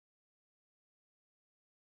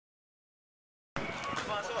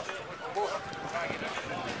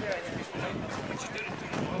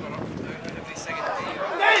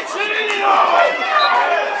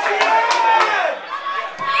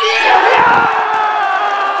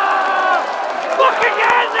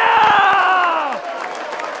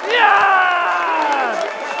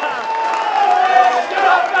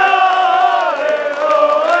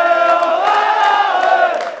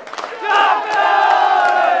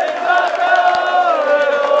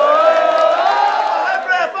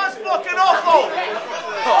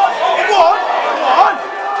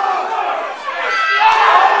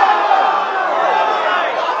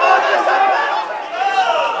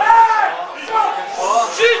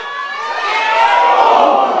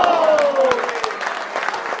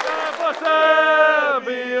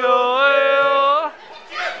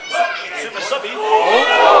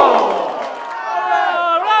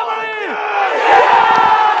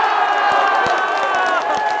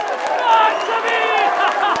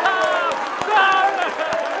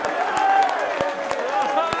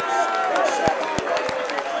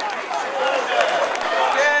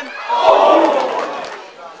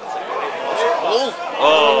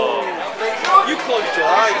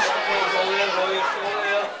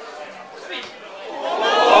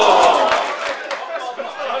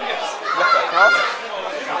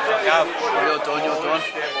You're done, you're done.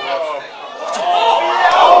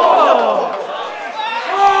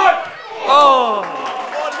 Oh!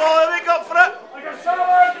 One more, they got for it.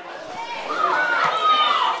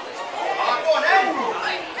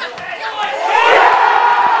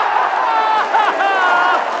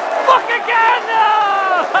 Fuck again!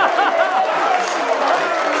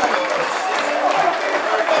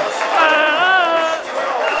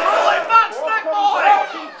 Rolling back, stick boy!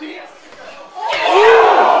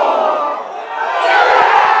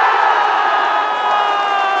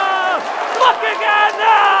 Fuck again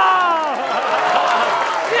now!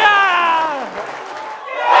 Yeah!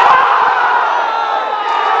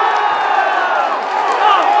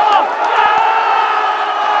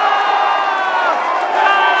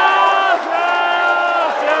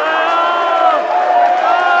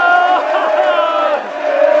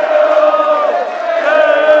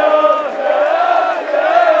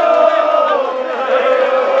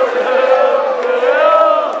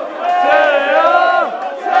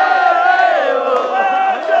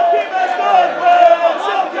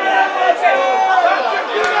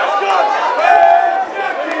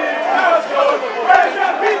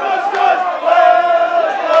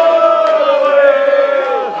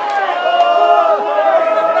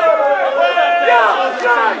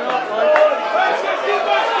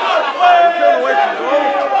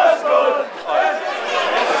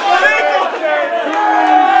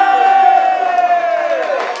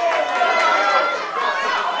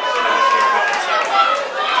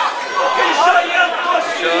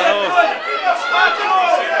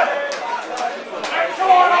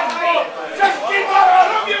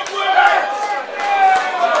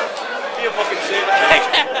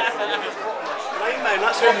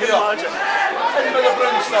 Who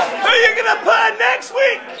are you going to put in next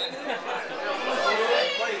week?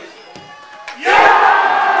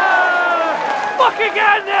 Yeah! Fuck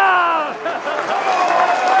again now!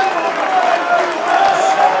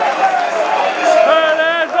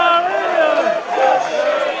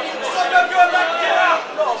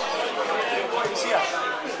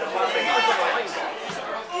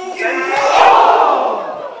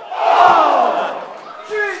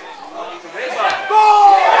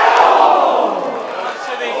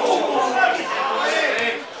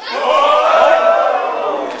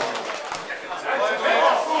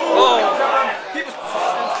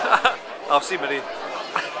 I'll see, buddy. Is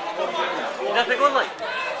that thing on, like? Is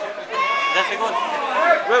that thing on?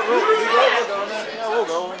 We'll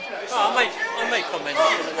go. Oh, I might come in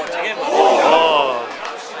and watch again. Oh.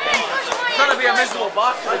 I'm trying to be a miserable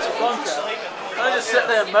bastard, it's a bunker. Can I just sit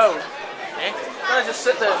there and moan? Eh? Can I just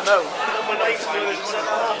sit there and moan?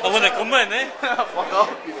 I want to come in, eh? Fuck off.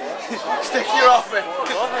 Stick your off it.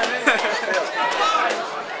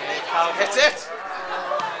 Hit it.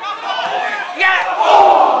 Yeah!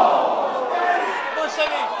 Oh!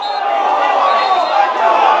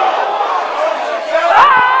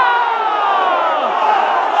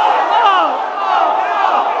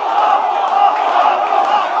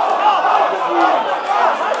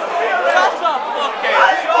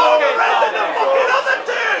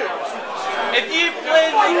 If you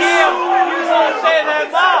play the game, you will say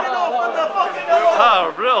that.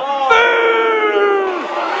 Oh, real. Boom!